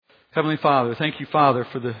Heavenly Father, thank you, Father,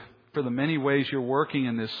 for the many ways you're working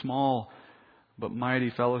in this small but mighty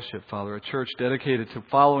fellowship, Father, a church dedicated to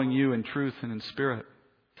following you in truth and in spirit.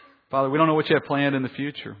 Father, we don't know what you have planned in the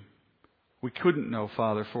future. We couldn't know,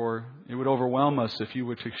 Father, for it would overwhelm us if you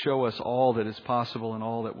were to show us all that is possible and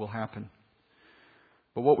all that will happen.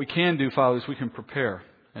 But what we can do, Father, is we can prepare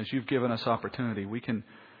as you've given us opportunity. We can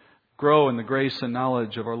grow in the grace and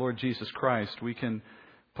knowledge of our Lord Jesus Christ. We can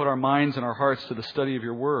put our minds and our hearts to the study of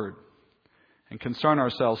your word and concern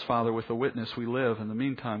ourselves, Father, with the witness we live. In the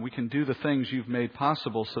meantime, we can do the things you've made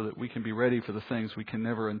possible so that we can be ready for the things we can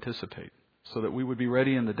never anticipate. So that we would be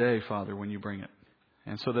ready in the day, Father, when you bring it.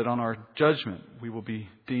 And so that on our judgment, we will be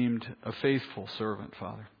deemed a faithful servant,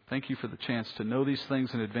 Father. Thank you for the chance to know these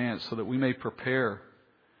things in advance so that we may prepare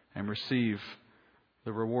and receive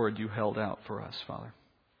the reward you held out for us, Father.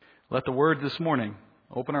 Let the word this morning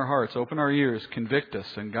open our hearts, open our ears, convict us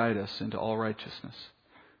and guide us into all righteousness.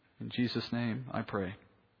 In Jesus' name I pray.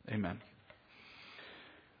 Amen.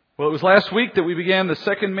 Well, it was last week that we began the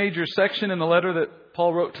second major section in the letter that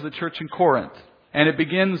Paul wrote to the church in Corinth. And it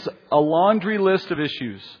begins a laundry list of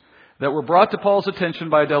issues that were brought to Paul's attention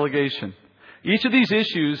by a delegation. Each of these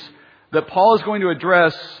issues that Paul is going to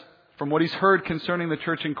address from what he's heard concerning the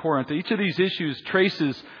church in Corinth, each of these issues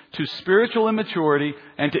traces to spiritual immaturity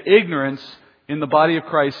and to ignorance in the body of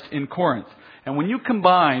Christ in Corinth. And when you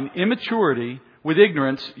combine immaturity with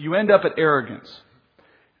ignorance, you end up at arrogance.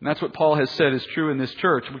 And that's what Paul has said is true in this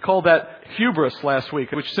church. We called that hubris last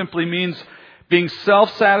week, which simply means being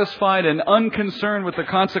self-satisfied and unconcerned with the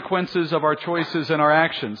consequences of our choices and our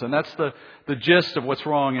actions. And that's the gist of what's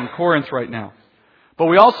wrong in Corinth right now. But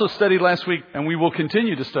we also studied last week, and we will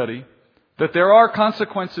continue to study, that there are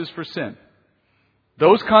consequences for sin.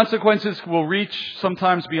 Those consequences will reach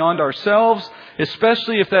sometimes beyond ourselves,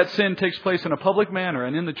 especially if that sin takes place in a public manner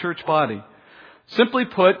and in the church body. Simply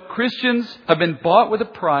put, Christians have been bought with a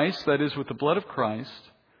price, that is, with the blood of Christ.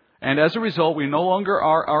 And as a result, we no longer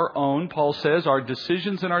are our own. Paul says our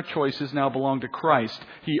decisions and our choices now belong to Christ.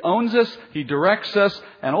 He owns us, He directs us,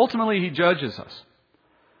 and ultimately He judges us.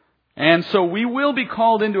 And so we will be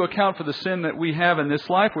called into account for the sin that we have in this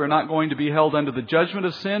life. We're not going to be held under the judgment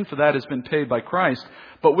of sin, for that has been paid by Christ.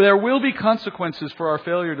 But there will be consequences for our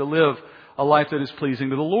failure to live a life that is pleasing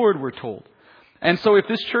to the Lord, we're told. And so if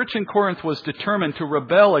this church in Corinth was determined to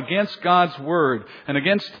rebel against God's Word and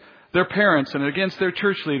against their parents and against their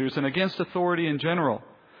church leaders and against authority in general,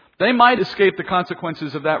 they might escape the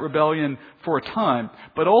consequences of that rebellion for a time,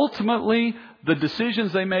 but ultimately the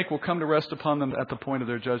decisions they make will come to rest upon them at the point of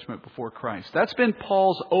their judgment before Christ. That's been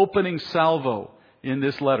Paul's opening salvo in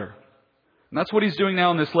this letter. And that's what he's doing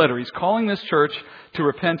now in this letter. He's calling this church to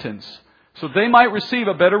repentance so they might receive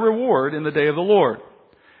a better reward in the day of the Lord.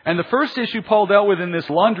 And the first issue Paul dealt with in this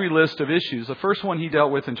laundry list of issues, the first one he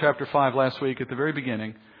dealt with in chapter 5 last week at the very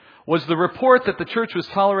beginning, was the report that the church was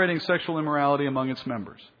tolerating sexual immorality among its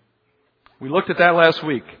members. We looked at that last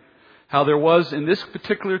week, how there was in this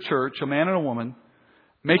particular church a man and a woman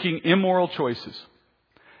making immoral choices.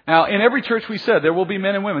 Now, in every church we said there will be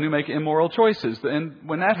men and women who make immoral choices. And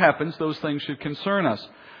when that happens, those things should concern us.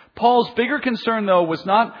 Paul's bigger concern, though, was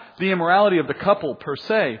not the immorality of the couple per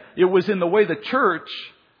se. It was in the way the church,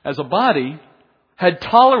 as a body, had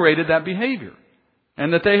tolerated that behavior.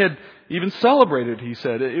 And that they had even celebrated, he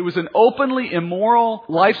said. It was an openly immoral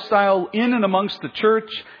lifestyle in and amongst the church,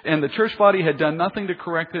 and the church body had done nothing to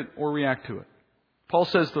correct it or react to it. Paul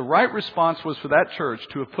says the right response was for that church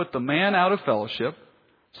to have put the man out of fellowship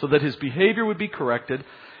so that his behavior would be corrected,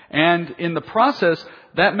 and in the process,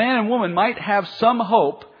 that man and woman might have some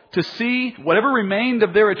hope to see whatever remained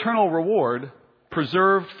of their eternal reward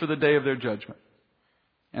preserved for the day of their judgment.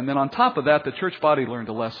 And then on top of that, the church body learned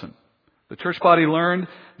a lesson. The church body learned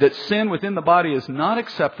that sin within the body is not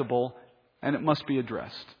acceptable and it must be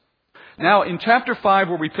addressed. Now, in chapter 5,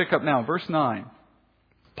 where we pick up now, verse 9,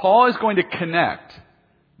 Paul is going to connect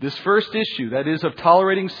this first issue, that is of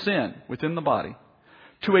tolerating sin within the body,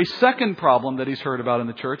 to a second problem that he's heard about in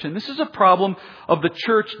the church. And this is a problem of the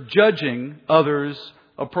church judging others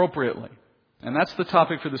appropriately. And that's the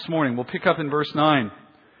topic for this morning. We'll pick up in verse 9.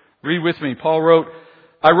 Read with me. Paul wrote,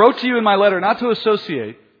 I wrote to you in my letter not to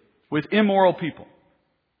associate with immoral people.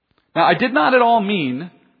 Now, I did not at all mean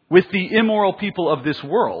with the immoral people of this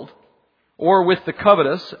world, or with the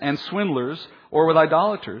covetous and swindlers, or with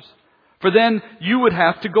idolaters, for then you would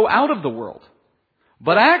have to go out of the world.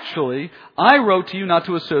 But actually, I wrote to you not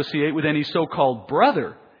to associate with any so-called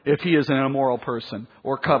brother if he is an immoral person,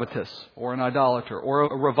 or covetous, or an idolater, or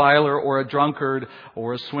a reviler, or a drunkard,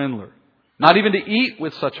 or a swindler. Not even to eat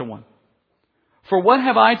with such a one. For what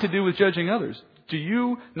have I to do with judging others? Do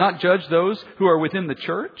you not judge those who are within the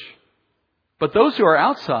church? But those who are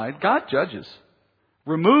outside, God judges.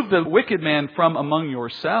 Remove the wicked man from among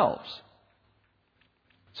yourselves.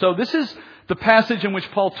 So this is the passage in which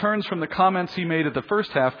Paul turns from the comments he made at the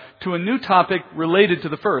first half to a new topic related to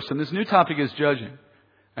the first. And this new topic is judging.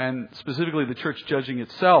 And specifically the church judging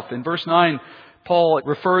itself. In verse 9, Paul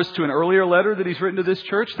refers to an earlier letter that he's written to this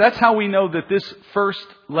church. That's how we know that this first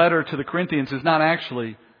letter to the Corinthians is not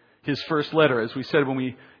actually his first letter. As we said when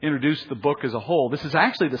we introduced the book as a whole, this is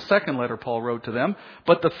actually the second letter Paul wrote to them,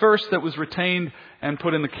 but the first that was retained and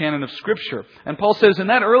put in the canon of Scripture. And Paul says, in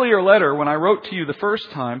that earlier letter, when I wrote to you the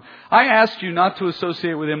first time, I asked you not to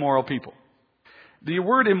associate with immoral people. The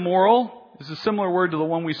word immoral is a similar word to the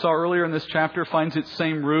one we saw earlier in this chapter, finds its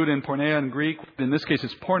same root in porneia in Greek. In this case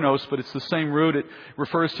it's pornos, but it's the same root. It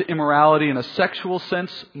refers to immorality in a sexual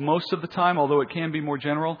sense most of the time, although it can be more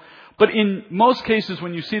general. But in most cases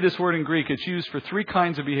when you see this word in Greek, it's used for three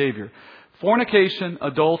kinds of behavior: fornication,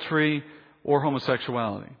 adultery, or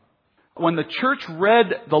homosexuality. When the church read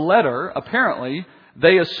the letter, apparently,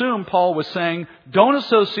 they assumed Paul was saying, don't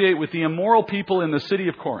associate with the immoral people in the city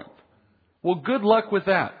of Corinth. Well, good luck with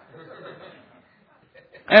that.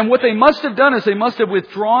 And what they must have done is they must have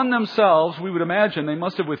withdrawn themselves, we would imagine, they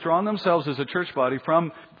must have withdrawn themselves as a church body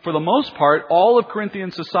from, for the most part, all of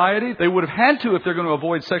Corinthian society. They would have had to if they're going to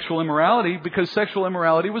avoid sexual immorality, because sexual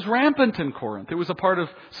immorality was rampant in Corinth. It was a part of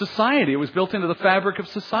society. It was built into the fabric of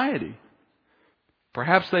society.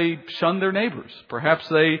 Perhaps they shunned their neighbors. Perhaps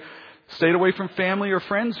they stayed away from family or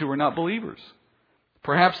friends who were not believers.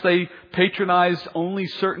 Perhaps they patronized only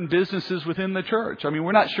certain businesses within the church. I mean,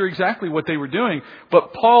 we're not sure exactly what they were doing,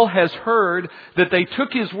 but Paul has heard that they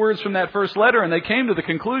took his words from that first letter and they came to the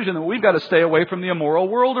conclusion that we've got to stay away from the immoral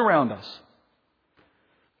world around us.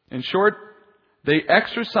 In short, they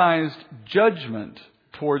exercised judgment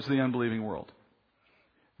towards the unbelieving world.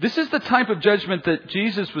 This is the type of judgment that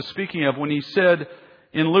Jesus was speaking of when he said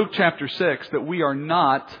in Luke chapter 6 that we are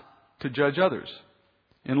not to judge others.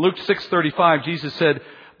 In Luke 6:35, Jesus said,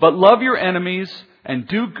 "But love your enemies and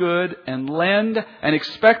do good and lend and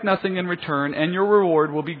expect nothing in return, and your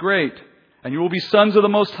reward will be great. And you will be sons of the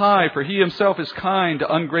Most High, for He Himself is kind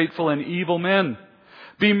to ungrateful and evil men.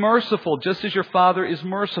 Be merciful, just as your Father is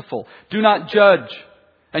merciful. Do not judge,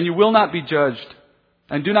 and you will not be judged.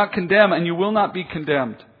 And do not condemn, and you will not be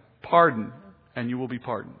condemned. Pardon, and you will be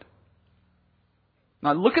pardoned."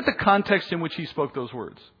 Now look at the context in which he spoke those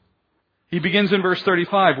words. He begins in verse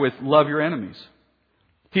 35 with, love your enemies.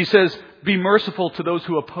 He says, be merciful to those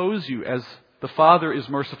who oppose you, as the Father is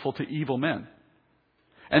merciful to evil men.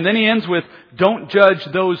 And then he ends with, don't judge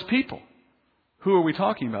those people. Who are we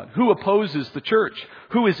talking about? Who opposes the church?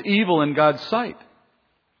 Who is evil in God's sight?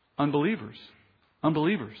 Unbelievers.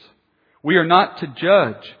 Unbelievers. We are not to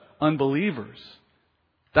judge unbelievers.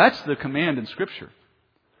 That's the command in Scripture.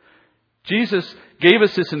 Jesus gave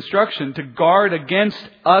us this instruction to guard against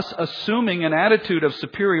us assuming an attitude of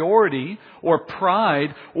superiority or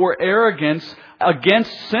pride or arrogance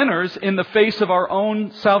against sinners in the face of our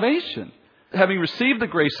own salvation. Having received the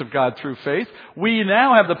grace of God through faith, we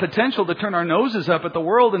now have the potential to turn our noses up at the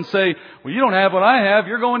world and say, well, you don't have what I have,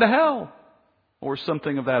 you're going to hell. Or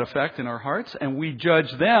something of that effect in our hearts. And we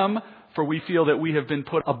judge them, for we feel that we have been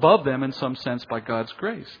put above them in some sense by God's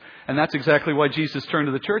grace. And that's exactly why Jesus turned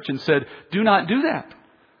to the church and said, do not do that.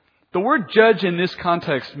 The word judge in this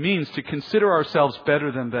context means to consider ourselves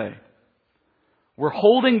better than they. We're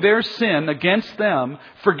holding their sin against them,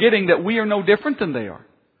 forgetting that we are no different than they are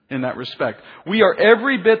in that respect. We are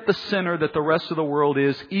every bit the sinner that the rest of the world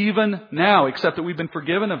is, even now, except that we've been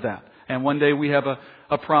forgiven of that. And one day we have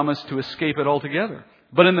a promise to escape it altogether.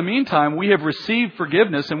 But in the meantime, we have received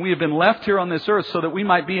forgiveness and we have been left here on this earth so that we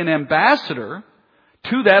might be an ambassador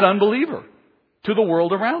to that unbeliever, to the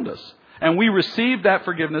world around us. And we receive that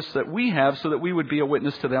forgiveness that we have so that we would be a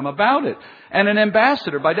witness to them about it. And an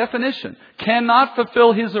ambassador, by definition, cannot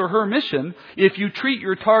fulfill his or her mission if you treat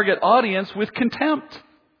your target audience with contempt.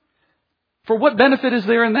 For what benefit is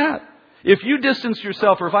there in that? If you distance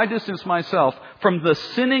yourself, or if I distance myself from the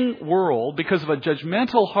sinning world because of a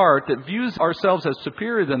judgmental heart that views ourselves as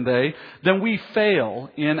superior than they, then we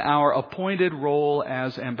fail in our appointed role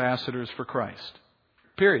as ambassadors for Christ.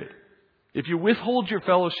 Period. If you withhold your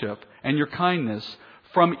fellowship and your kindness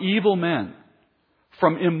from evil men,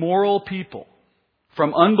 from immoral people,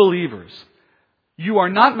 from unbelievers, you are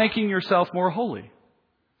not making yourself more holy,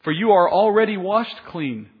 for you are already washed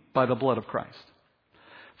clean by the blood of Christ.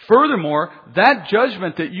 Furthermore, that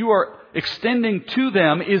judgment that you are extending to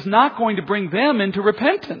them is not going to bring them into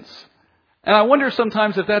repentance. And I wonder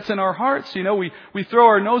sometimes if that's in our hearts. You know, we throw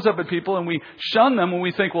our nose up at people and we shun them when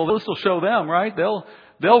we think, well, this will show them, right? They'll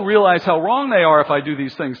They'll realize how wrong they are if I do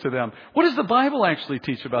these things to them. What does the Bible actually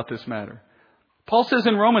teach about this matter? Paul says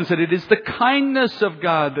in Romans that it is the kindness of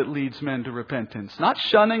God that leads men to repentance, not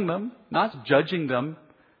shunning them, not judging them.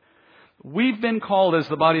 We've been called as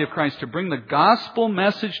the body of Christ to bring the gospel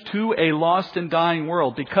message to a lost and dying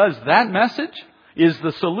world, because that message is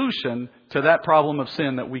the solution to that problem of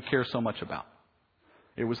sin that we care so much about.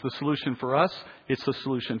 It was the solution for us. It's the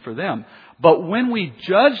solution for them. But when we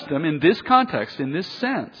judge them in this context, in this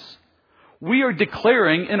sense, we are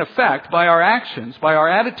declaring, in effect, by our actions, by our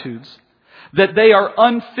attitudes, that they are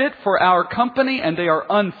unfit for our company and they are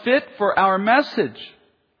unfit for our message.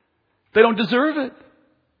 They don't deserve it.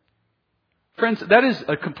 Friends, that is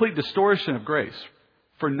a complete distortion of grace.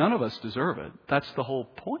 For none of us deserve it. That's the whole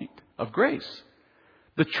point of grace.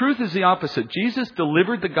 The truth is the opposite. Jesus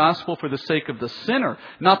delivered the gospel for the sake of the sinner,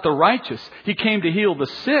 not the righteous. He came to heal the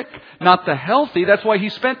sick, not the healthy. That's why He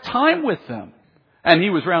spent time with them. And He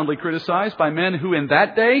was roundly criticized by men who in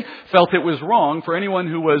that day felt it was wrong for anyone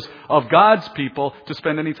who was of God's people to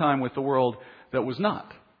spend any time with the world that was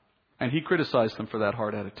not. And He criticized them for that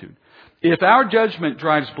hard attitude. If our judgment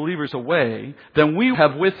drives believers away, then we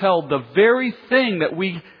have withheld the very thing that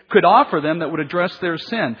we could offer them that would address their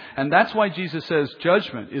sin. And that's why Jesus says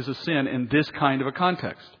judgment is a sin in this kind of a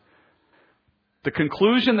context. The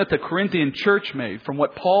conclusion that the Corinthian church made from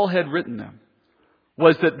what Paul had written them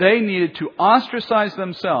was that they needed to ostracize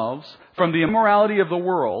themselves from the immorality of the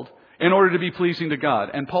world in order to be pleasing to God.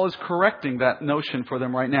 And Paul is correcting that notion for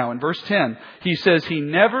them right now. In verse 10, he says he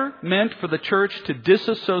never meant for the church to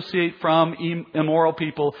disassociate from immoral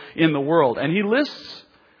people in the world. And he lists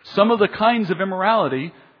some of the kinds of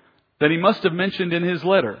immorality that he must have mentioned in his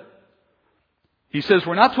letter. He says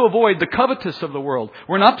we're not to avoid the covetous of the world.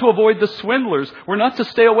 We're not to avoid the swindlers. We're not to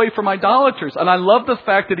stay away from idolaters. And I love the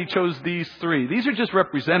fact that he chose these three. These are just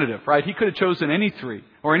representative, right? He could have chosen any three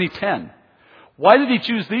or any 10. Why did he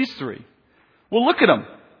choose these three? Well, look at them.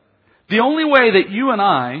 The only way that you and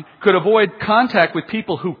I could avoid contact with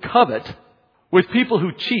people who covet, with people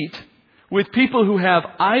who cheat, with people who have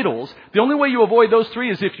idols, the only way you avoid those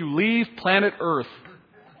three is if you leave planet Earth.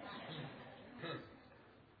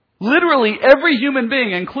 Literally every human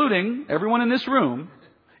being, including everyone in this room,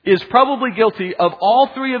 is probably guilty of all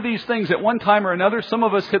three of these things at one time or another. Some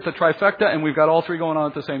of us hit the trifecta and we've got all three going on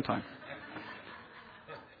at the same time.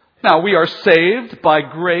 Now, we are saved by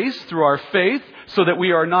grace through our faith so that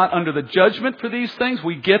we are not under the judgment for these things.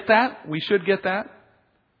 We get that. We should get that.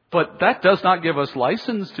 But that does not give us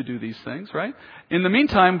license to do these things, right? In the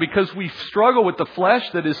meantime, because we struggle with the flesh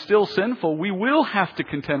that is still sinful, we will have to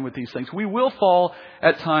contend with these things. We will fall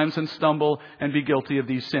at times and stumble and be guilty of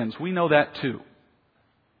these sins. We know that too.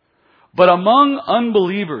 But among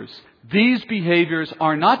unbelievers, these behaviors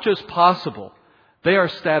are not just possible. They are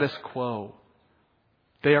status quo.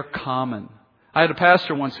 They are common. I had a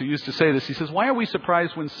pastor once who used to say this. He says, why are we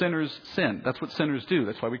surprised when sinners sin? That's what sinners do.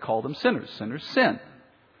 That's why we call them sinners. Sinners sin.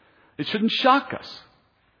 It shouldn't shock us.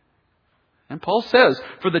 And Paul says,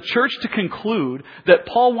 for the church to conclude that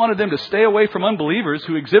Paul wanted them to stay away from unbelievers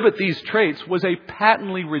who exhibit these traits was a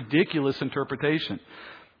patently ridiculous interpretation.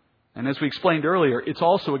 And as we explained earlier, it's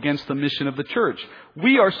also against the mission of the church.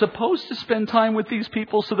 We are supposed to spend time with these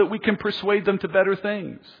people so that we can persuade them to better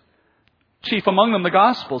things. Chief among them the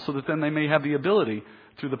gospel, so that then they may have the ability,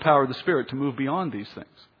 through the power of the Spirit, to move beyond these things.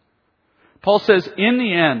 Paul says, in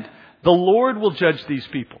the end, the Lord will judge these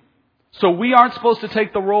people. So we aren't supposed to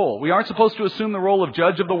take the role. We aren't supposed to assume the role of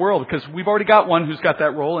judge of the world, because we've already got one who's got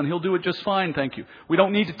that role, and he'll do it just fine, thank you. We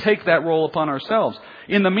don't need to take that role upon ourselves.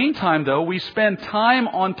 In the meantime, though, we spend time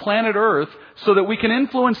on planet Earth so that we can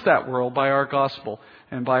influence that world by our gospel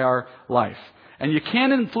and by our life. And you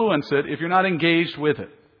can't influence it if you're not engaged with it.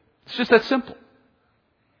 It's just that simple.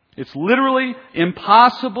 It's literally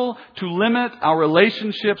impossible to limit our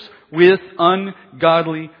relationships with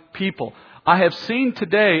ungodly people. I have seen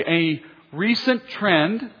today a recent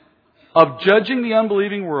trend of judging the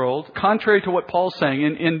unbelieving world, contrary to what Paul's saying,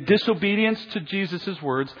 in disobedience to Jesus'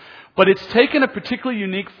 words, but it's taken a particularly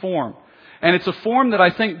unique form. And it's a form that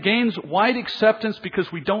I think gains wide acceptance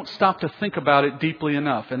because we don't stop to think about it deeply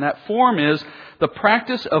enough. And that form is the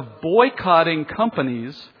practice of boycotting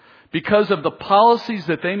companies because of the policies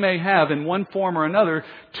that they may have in one form or another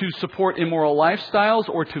to support immoral lifestyles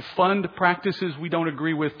or to fund practices we don't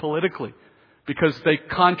agree with politically, because they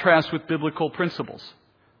contrast with biblical principles.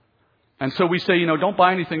 And so we say, don't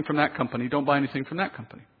buy anything from that company, don't buy anything from that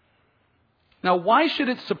company. Now, why should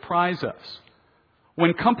it surprise us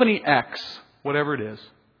when company X, whatever it is,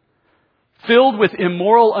 filled with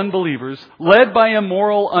immoral unbelievers, led by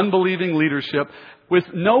immoral, unbelieving leadership,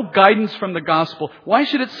 with no guidance from the gospel, why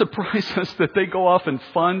should it surprise us that they go off and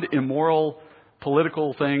fund immoral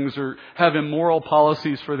political things or have immoral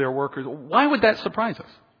policies for their workers? Why would that surprise us?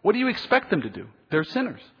 What do you expect them to do? They're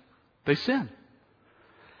sinners. They sin.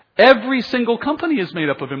 Every single company is made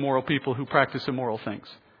up of immoral people who practice immoral things.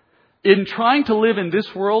 In trying to live in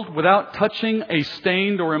this world without touching a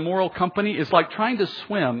stained or immoral company is like trying to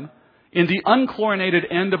swim in the unchlorinated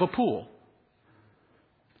end of a pool.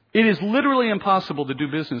 It is literally impossible to do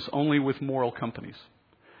business only with moral companies.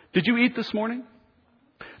 Did you eat this morning?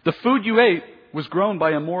 The food you ate was grown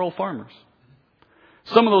by immoral farmers.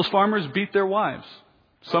 Some of those farmers beat their wives.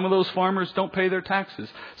 Some of those farmers don't pay their taxes.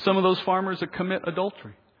 Some of those farmers commit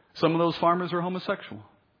adultery. Some of those farmers are homosexual.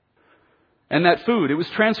 And that food, it was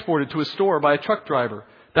transported to a store by a truck driver.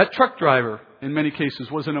 That truck driver, in many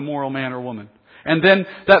cases, was an immoral man or woman. And then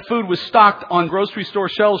that food was stocked on grocery store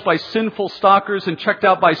shelves by sinful stockers and checked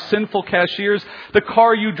out by sinful cashiers. The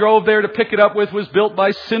car you drove there to pick it up with was built by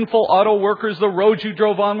sinful auto workers. The roads you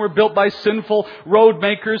drove on were built by sinful road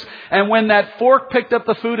makers. And when that fork picked up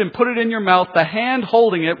the food and put it in your mouth, the hand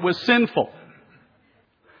holding it was sinful.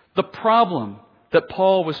 The problem that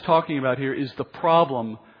Paul was talking about here is the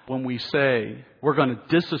problem when we say we're going to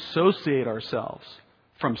disassociate ourselves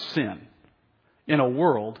from sin in a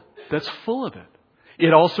world that's full of it.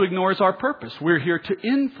 It also ignores our purpose. We're here to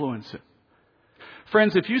influence it.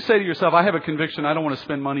 Friends, if you say to yourself, I have a conviction, I don't want to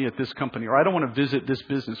spend money at this company, or I don't want to visit this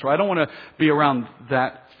business, or I don't want to be around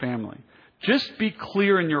that family, just be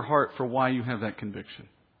clear in your heart for why you have that conviction.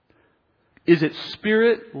 Is it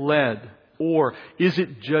Spirit-led, or is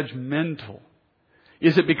it judgmental?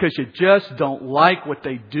 Is it because you just don't like what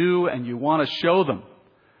they do and you want to show them?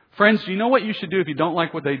 Friends, do you know what you should do if you don't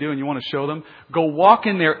like what they do and you want to show them? Go walk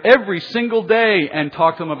in there every single day and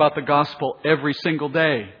talk to them about the gospel every single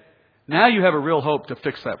day. Now you have a real hope to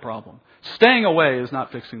fix that problem. Staying away is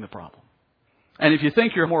not fixing the problem. And if you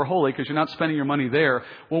think you're more holy because you're not spending your money there,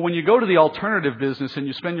 well, when you go to the alternative business and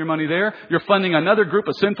you spend your money there, you're funding another group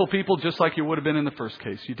of sinful people just like you would have been in the first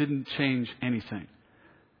case. You didn't change anything.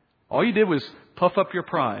 All you did was puff up your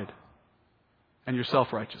pride and your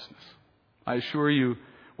self-righteousness. I assure you,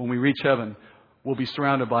 when we reach heaven, we'll be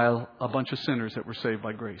surrounded by a bunch of sinners that were saved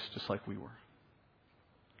by grace, just like we were.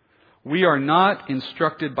 We are not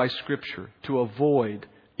instructed by Scripture to avoid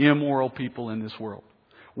immoral people in this world.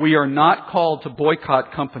 We are not called to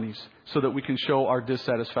boycott companies so that we can show our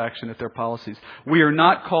dissatisfaction at their policies. We are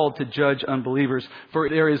not called to judge unbelievers, for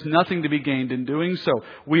there is nothing to be gained in doing so.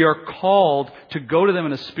 We are called to go to them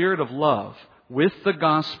in a spirit of love with the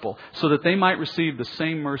gospel so that they might receive the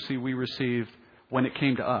same mercy we received when it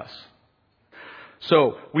came to us.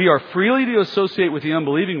 So we are freely to associate with the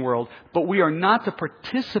unbelieving world, but we are not to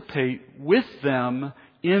participate with them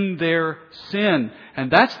in their sin.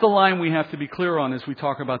 And that's the line we have to be clear on as we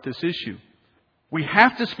talk about this issue. We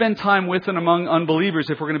have to spend time with and among unbelievers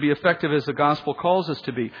if we're going to be effective as the gospel calls us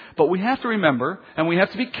to be. But we have to remember, and we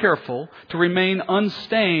have to be careful to remain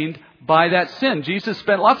unstained by that sin. Jesus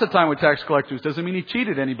spent lots of time with tax collectors. Doesn't mean he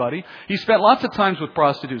cheated anybody. He spent lots of times with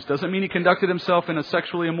prostitutes. Doesn't mean he conducted himself in a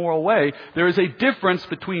sexually immoral way. There is a difference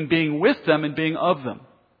between being with them and being of them.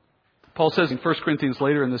 Paul says in 1 Corinthians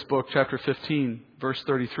later in this book, chapter 15, verse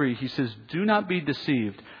 33, he says, "Do not be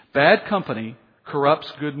deceived. Bad company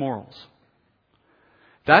corrupts good morals."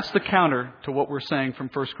 That's the counter to what we're saying from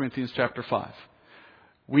 1 Corinthians chapter 5.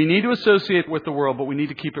 We need to associate with the world, but we need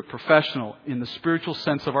to keep it professional in the spiritual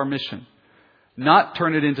sense of our mission. Not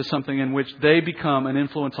turn it into something in which they become an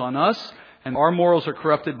influence on us and our morals are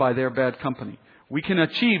corrupted by their bad company. We can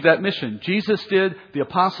achieve that mission. Jesus did, the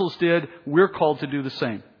apostles did, we're called to do the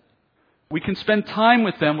same. We can spend time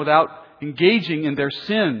with them without engaging in their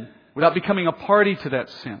sin, without becoming a party to that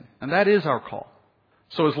sin. And that is our call.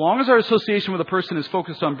 So as long as our association with a person is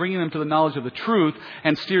focused on bringing them to the knowledge of the truth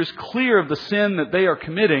and steers clear of the sin that they are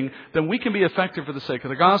committing, then we can be effective for the sake of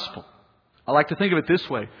the gospel. I like to think of it this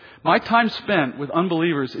way. My time spent with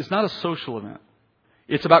unbelievers is not a social event.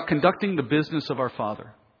 It's about conducting the business of our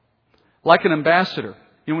Father. Like an ambassador.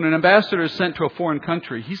 You know, when an ambassador is sent to a foreign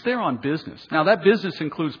country, he's there on business. Now that business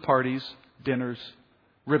includes parties, dinners,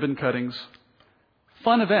 ribbon cuttings,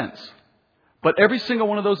 fun events. But every single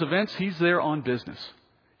one of those events, he's there on business.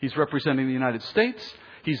 He's representing the United States.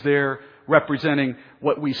 He's there representing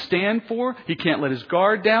what we stand for. He can't let his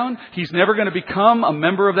guard down. He's never going to become a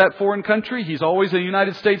member of that foreign country. He's always a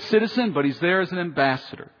United States citizen, but he's there as an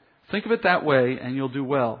ambassador. Think of it that way and you'll do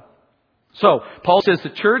well. So, Paul says the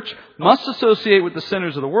church must associate with the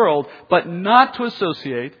sinners of the world, but not to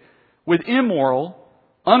associate with immoral,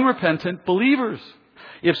 unrepentant believers.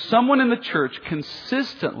 If someone in the church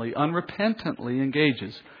consistently, unrepentantly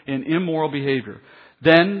engages in immoral behavior,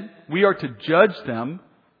 then we are to judge them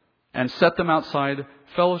and set them outside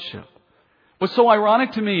fellowship. What's so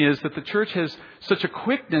ironic to me is that the church has such a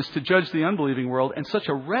quickness to judge the unbelieving world and such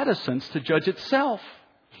a reticence to judge itself.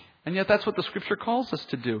 And yet that's what the Scripture calls us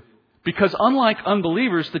to do. Because unlike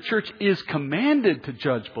unbelievers, the church is commanded to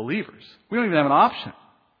judge believers. We don't even have an option.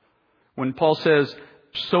 When Paul says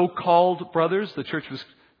so-called brothers, the church was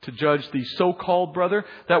to judge the so-called brother.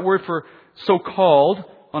 That word for so-called,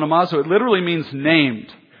 onomazo, it literally means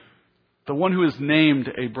named. The one who is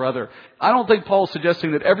named a brother. I don't think Paul is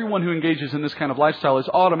suggesting that everyone who engages in this kind of lifestyle is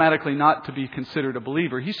automatically not to be considered a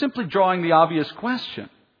believer. He's simply drawing the obvious question.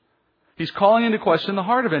 He's calling into question the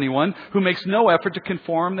heart of anyone who makes no effort to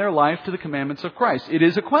conform their life to the commandments of Christ. It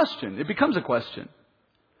is a question. It becomes a question.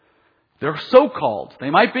 They're so-called.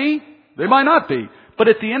 They might be. They might not be. But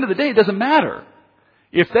at the end of the day, it doesn't matter.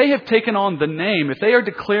 If they have taken on the name, if they are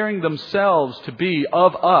declaring themselves to be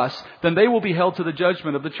of us, then they will be held to the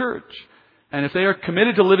judgment of the church. And if they are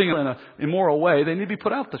committed to living in an immoral way, they need to be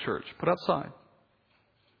put out the church, put outside.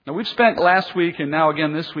 Now, we've spent last week and now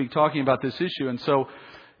again this week talking about this issue. And so,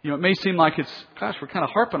 it may seem like we're kind of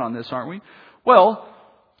harping on this, aren't we? Well,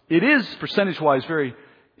 it is percentage-wise very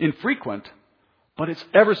infrequent, but it's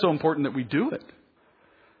ever so important that we do it.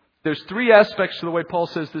 There's 3 aspects to the way Paul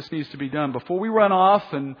says this needs to be done. Before we run off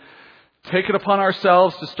and take it upon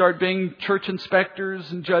ourselves to start being church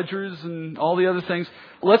inspectors and judges and all the other things,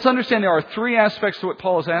 let's understand there are 3 aspects to what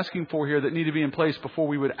Paul is asking for here that need to be in place before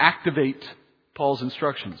we would activate Paul's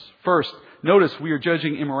instructions. First, notice we are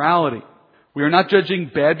judging immorality. We are not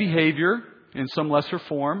judging bad behavior in some lesser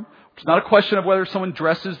form. It's not a question of whether someone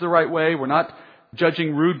dresses the right way. We're not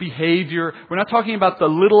judging rude behavior. We're not talking about the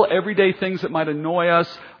little everyday things that might annoy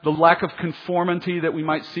us, the lack of conformity that we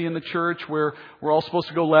might see in the church where we're all supposed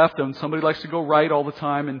to go left and somebody likes to go right all the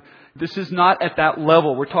time. And this is not at that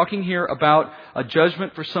level. We're talking here about a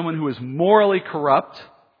judgment for someone who is morally corrupt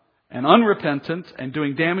and unrepentant and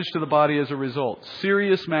doing damage to the body as a result.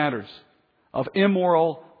 Serious matters of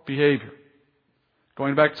immoral behavior.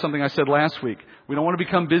 Going back to something I said last week, we don't want to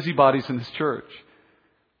become busybodies in this church.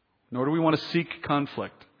 Nor do we want to seek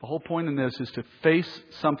conflict. The whole point in this is to face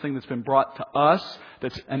something that's been brought to us,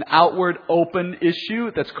 that's an outward open issue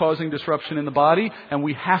that's causing disruption in the body, and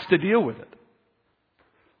we have to deal with it.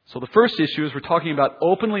 So the first issue is we're talking about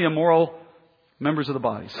openly immoral members of the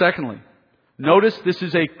body. Secondly, notice this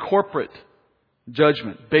is a corporate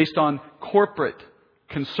judgment based on corporate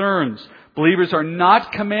concerns. Believers are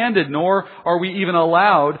not commanded, nor are we even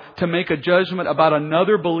allowed to make a judgment about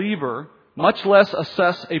another believer, much less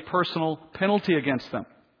assess a personal penalty against them.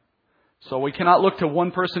 So we cannot look to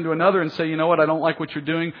one person to another and say, you know what, I don't like what you're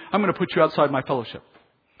doing. I'm going to put you outside my fellowship.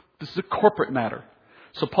 This is a corporate matter.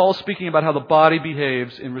 So Paul's speaking about how the body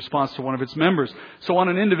behaves in response to one of its members. So on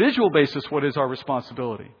an individual basis, what is our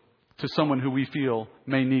responsibility to someone who we feel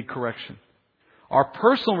may need correction? Our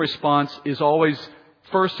personal response is always,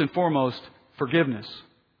 first and foremost, forgiveness.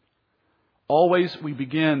 Always we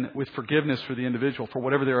begin with forgiveness for the individual. For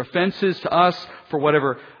whatever their offense is to us, for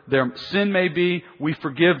whatever their sin may be, we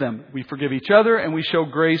forgive them. We forgive each other and we show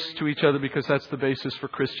grace to each other because that's the basis for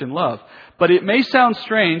Christian love. But it may sound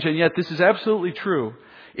strange, and yet this is absolutely true.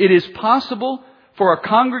 It is possible for a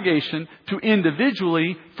congregation to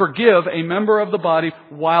individually forgive a member of the body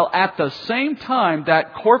while at the same time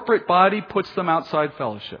that corporate body puts them outside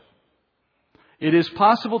fellowship. It is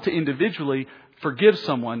possible to individually forgive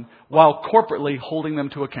someone while corporately holding them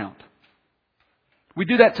to account. We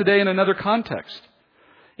do that today in another context.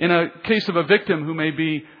 In a case of a victim who may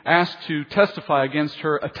be asked to testify against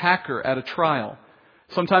her attacker at a trial,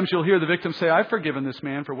 sometimes you'll hear the victim say, I've forgiven this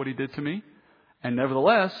man for what he did to me. And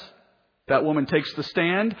nevertheless, that woman takes the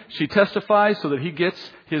stand. She testifies so that he gets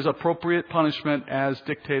his appropriate punishment as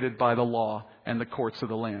dictated by the law and the courts of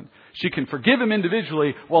the land. She can forgive him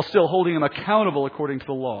individually while still holding him accountable according to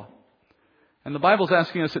the law. And the Bible's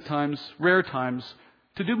asking us at times, rare times,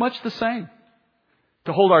 to do much the same.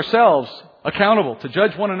 To hold ourselves accountable, to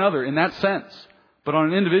judge one another in that sense, but on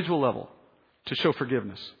an individual level, to show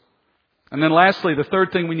forgiveness. And then lastly, the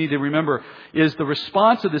third thing we need to remember is the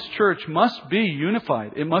response of this church must be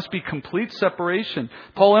unified. It must be complete separation.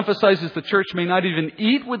 Paul emphasizes the church may not even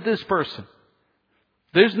eat with this person.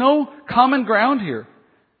 There's no common ground here.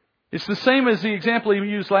 It's the same as the example you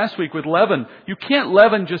used last week with leaven. You can't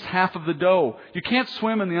leaven just half of the dough. You can't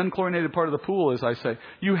swim in the unchlorinated part of the pool, as I say.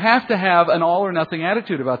 You have to have an all or nothing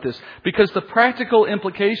attitude about this because the practical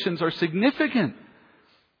implications are significant.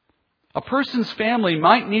 A person's family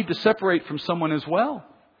might need to separate from someone as well.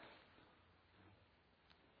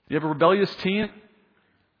 You have a rebellious teen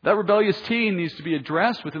That rebellious teen needs to be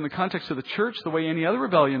addressed within the context of the church the way any other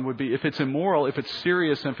rebellion would be, if it's immoral, if it's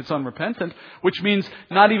serious, and if it's unrepentant, which means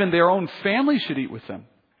not even their own family should eat with them.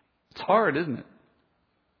 It's hard, isn't it?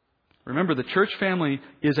 Remember, the church family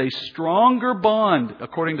is a stronger bond,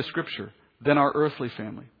 according to Scripture, than our earthly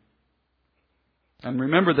family. And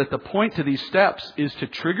remember that the point to these steps is to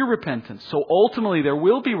trigger repentance. So ultimately there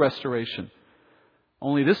will be restoration.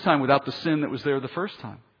 Only this time without the sin that was there the first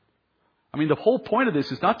time. I mean, the whole point of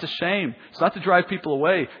this is not to shame. It's not to drive people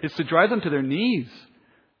away. It's to drive them to their knees.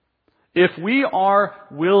 If we are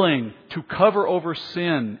willing to cover over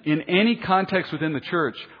sin in any context within the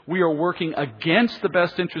church, we are working against the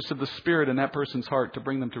best interests of the Spirit in that person's heart to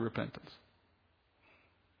bring them to repentance.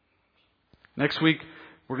 Next week,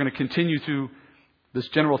 we're going to continue to this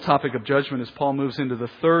general topic of judgment as Paul moves into the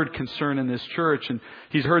third concern in this church. And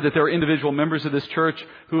he's heard that there are individual members of this church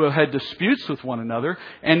who have had disputes with one another.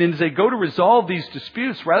 And as they go to resolve these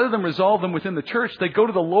disputes, rather than resolve them within the church, they go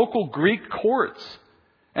to the local Greek courts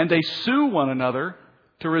and they sue one another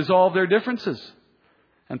to resolve their differences.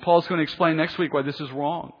 And Paul's going to explain next week why this is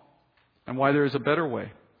wrong and why there is a better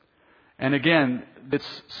way. And again,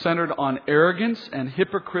 it's centered on arrogance and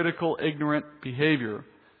hypocritical, ignorant behavior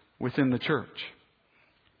within the church.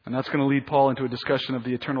 And that's going to lead Paul into a discussion of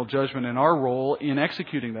the eternal judgment and our role in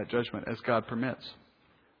executing that judgment as God permits.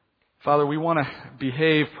 Father, we want to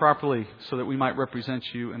behave properly so that we might represent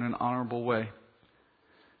you in an honorable way.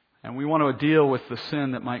 And we want to deal with the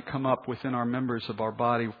sin that might come up within our members of our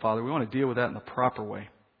body, Father. We want to deal with that in the proper way.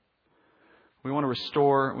 We want to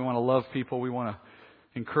restore. We want to love people. We want to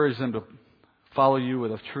encourage them to follow you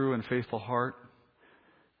with a true and faithful heart.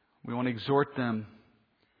 We want to exhort them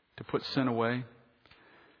to put sin away.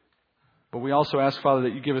 But we also ask, Father,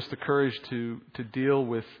 that you give us the courage to deal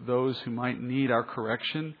with those who might need our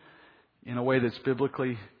correction in a way that's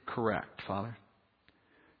biblically correct, Father.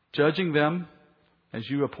 Judging them as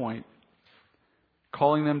you appoint,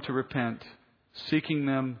 calling them to repent, seeking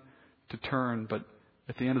them to turn. But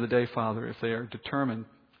at the end of the day, Father, if they are determined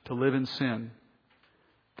to live in sin,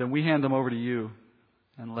 then we hand them over to you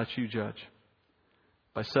and let you judge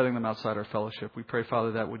by setting them outside our fellowship. We pray,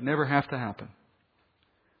 Father, that would never have to happen.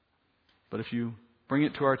 But if you bring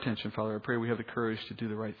it to our attention, Father, I pray we have the courage to do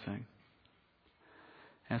the right thing.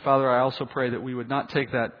 And Father, I also pray that we would not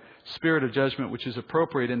take that spirit of judgment which is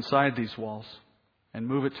appropriate inside these walls and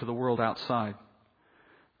move it to the world outside.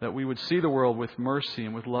 That we would see the world with mercy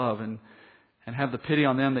and with love and have the pity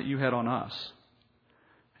on them that you had on us.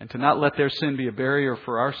 And to not let their sin be a barrier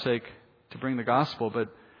for our sake to bring the gospel,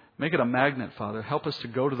 but make it a magnet, Father. Help us to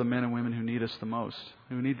go to the men and women who need us the most,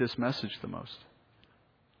 who need this message the most.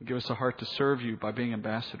 Give us a heart to serve you by being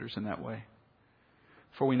ambassadors in that way.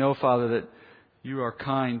 For we know, Father, that you are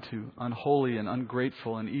kind to unholy and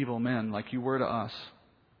ungrateful and evil men like you were to us.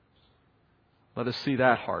 Let us see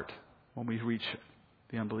that heart when we reach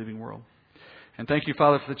the unbelieving world. And thank you,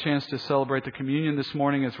 Father, for the chance to celebrate the communion this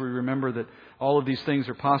morning as we remember that all of these things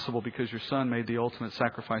are possible because your Son made the ultimate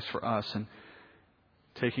sacrifice for us and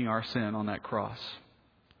taking our sin on that cross.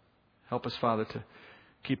 Help us, Father, to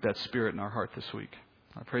keep that spirit in our heart this week.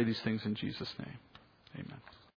 I pray these things in Jesus' name. Amen.